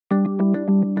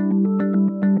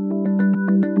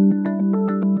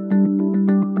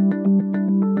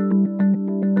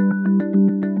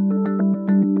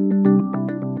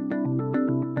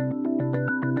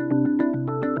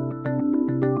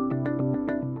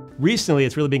Recently,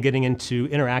 it's really been getting into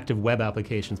interactive web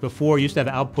applications. Before, you used to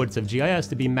have outputs of GIS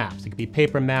to be maps. It could be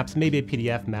paper maps, maybe a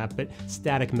PDF map, but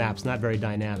static maps, not very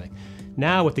dynamic.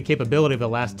 Now, with the capability of the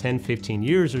last 10, 15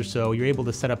 years or so, you're able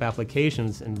to set up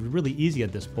applications, and really easy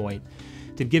at this point,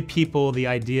 to give people the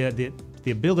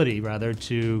ability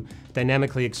to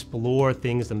dynamically explore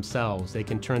things themselves. They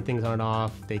can turn things on and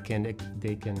off, they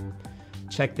can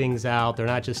check things out. They're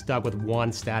not just stuck with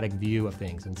one static view of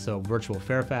things. And so Virtual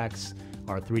Fairfax,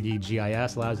 our 3D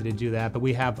GIS allows you to do that. But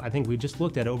we have, I think we just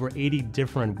looked at over 80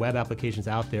 different web applications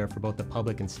out there for both the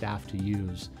public and staff to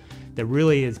use. That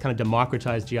really is kind of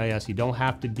democratized GIS. You don't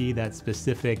have to be that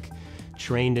specific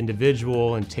trained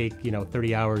individual and take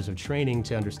 30 hours of training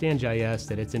to understand GIS,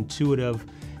 that it's intuitive,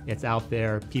 it's out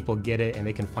there, people get it, and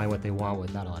they can find what they want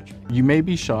without a lot of training. You may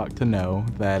be shocked to know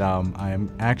that I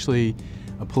am actually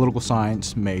a political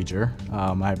science major.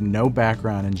 I have no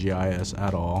background in GIS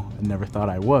at all. I never thought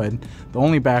I would. The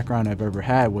only background I've ever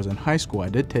had was in high school. I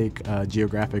did take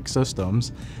geographic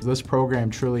systems. This program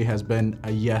truly has been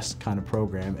a yes kind of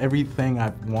program. Everything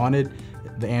I've wanted,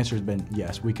 the answer has been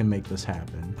yes, we can make this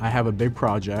happen. I have a big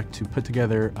project to put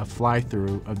together a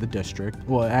fly-through of the district.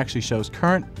 Well, it actually shows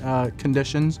current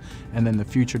conditions and then the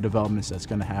future developments that's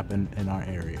going to happen in our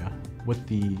area. With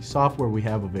the software we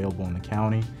have available in the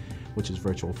county, which is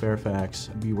Virtual Fairfax,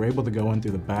 we were able to go in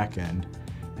through the back end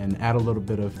and add a little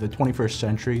bit of the 21st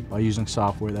century by using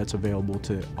software that's available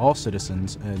to all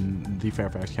citizens in the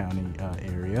Fairfax County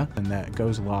area, and that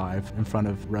goes live in front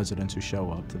of residents who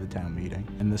show up to the town meeting.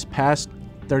 And this past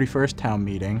 31st town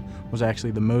meeting was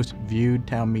actually the most viewed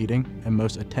town meeting and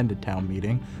most attended town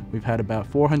meeting. We've had about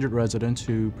 400 residents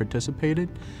who participated,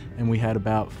 and we had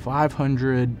about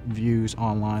 500 views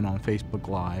online on Facebook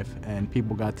Live, and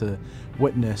people got to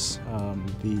witness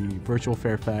the Virtual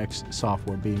Fairfax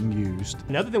software being used.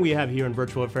 Another thing we have here in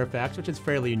Virtual Fairfax, which is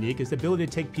fairly unique, is the ability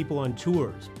to take people on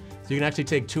tours. So you can actually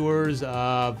take tours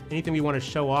of anything we want to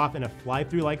show off in a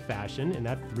fly-through-like fashion, in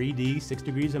that 3D, 6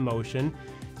 degrees of motion,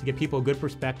 to give people a good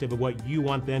perspective of what you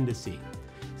want them to see.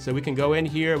 So we can go in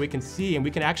here, we can see, and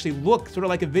we can actually look sort of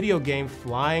like a video game,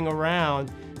 flying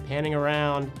around, panning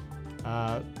around,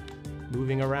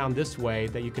 moving around this way,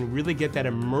 that you can really get that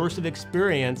immersive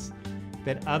experience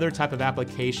that other type of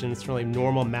applications, certainly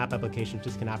normal map applications,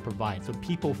 just cannot provide. So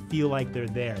people feel like they're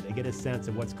there. They get a sense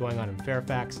of what's going on in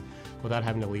Fairfax without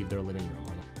having to leave their living room.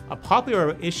 A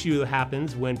popular issue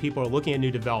happens when people are looking at new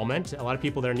development. A lot of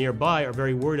people that are nearby are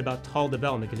very worried about tall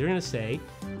development, because they're going to say,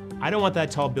 I don't want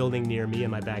that tall building near me in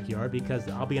my backyard because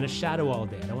I'll be in a shadow all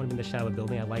day. I don't want to be in the shadow of a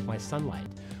building. I like my sunlight.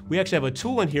 We actually have a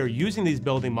tool in here using these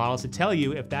building models to tell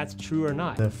you if that's true or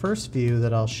not. The first view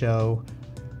that I'll show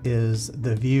is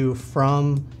the view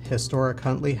from historic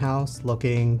Huntley House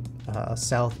looking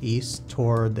southeast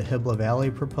toward the Hibla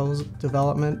Valley proposed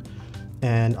development.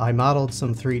 And I modeled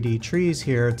some 3D trees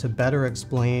here to better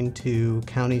explain to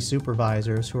county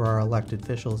supervisors, who are elected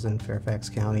officials in Fairfax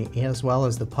County, as well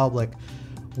as the public,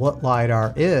 what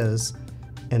LiDAR is,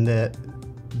 and that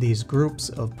these groups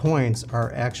of points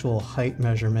are actual height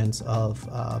measurements of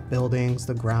buildings,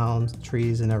 the ground,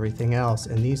 trees, and everything else.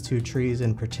 And these two trees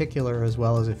in particular, as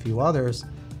well as a few others,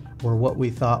 were what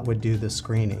we thought would do the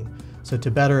screening. So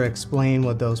to better explain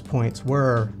what those points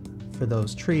were for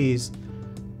those trees,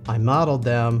 I modeled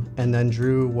them and then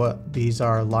drew what these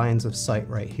are lines of sight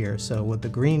right here. So what the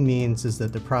green means is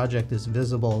that the project is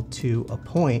visible to a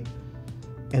point,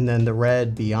 and then the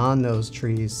red beyond those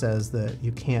trees says that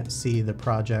you can't see the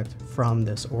project from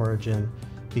this origin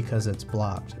because it's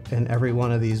blocked. And every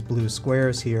one of these blue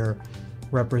squares here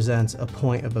represents a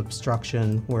point of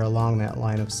obstruction where along that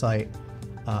line of sight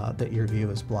that your view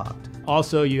is blocked.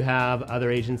 Also, you have other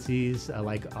agencies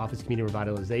like Office of Community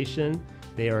Revitalization.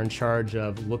 They are in charge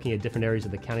of looking at different areas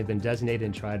of the county that have been designated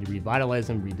and try to revitalize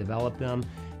them, redevelop them.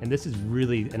 And this is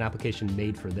really an application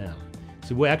made for them.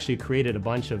 So we actually created a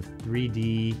bunch of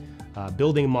 3D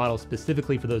building models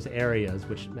specifically for those areas,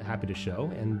 which I'm happy to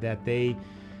show, and that they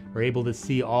were able to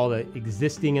see all the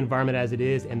existing environment as it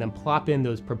is and then plop in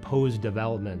those proposed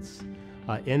developments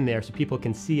in there so people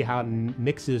can see how it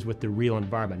mixes with the real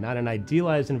environment. Not an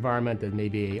idealized environment that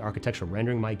maybe an architectural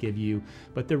rendering might give you,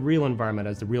 but the real environment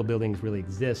as the real buildings really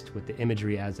exist with the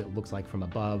imagery as it looks like from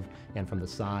above and from the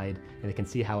side, and they can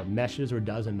see how it meshes or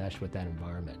doesn't mesh with that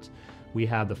environment. We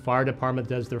have the fire department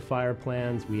does their fire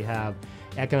plans. We have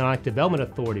Economic Development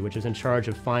Authority, which is in charge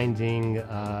of finding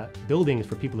buildings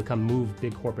for people to come move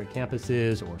big corporate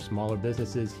campuses or smaller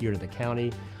businesses here to the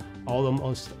county.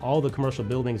 Almost all the commercial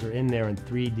buildings are in there in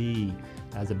 3D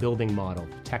as a building model,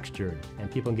 textured,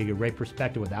 and people can get a great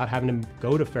perspective without having to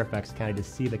go to Fairfax County to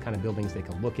see the kind of buildings they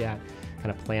can look at, kind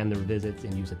of plan their visits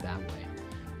and use it that way.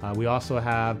 We also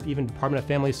have even Department of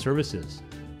Family Services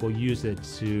will use it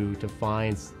to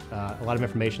find a lot of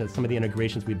information on some of the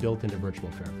integrations we built into virtual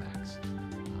Fairfax.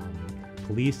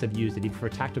 Police have used it even for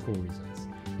tactical reasons,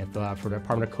 for the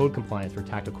Department of Code Compliance for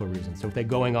tactical reasons. So if they're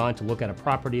going on to look at a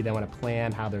property, they want to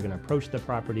plan how they're going to approach the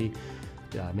property,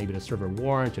 maybe to serve a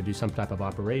warrant or do some type of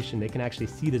operation, they can actually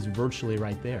see this virtually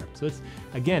right there. So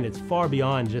it's far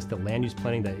beyond just the land use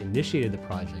planning that initiated the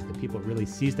project, that people really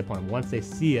seized upon. Once they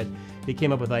see it, they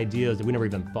came up with ideas that we never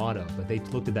even thought of, but they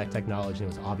looked at that technology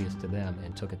and it was obvious to them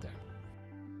and took it there.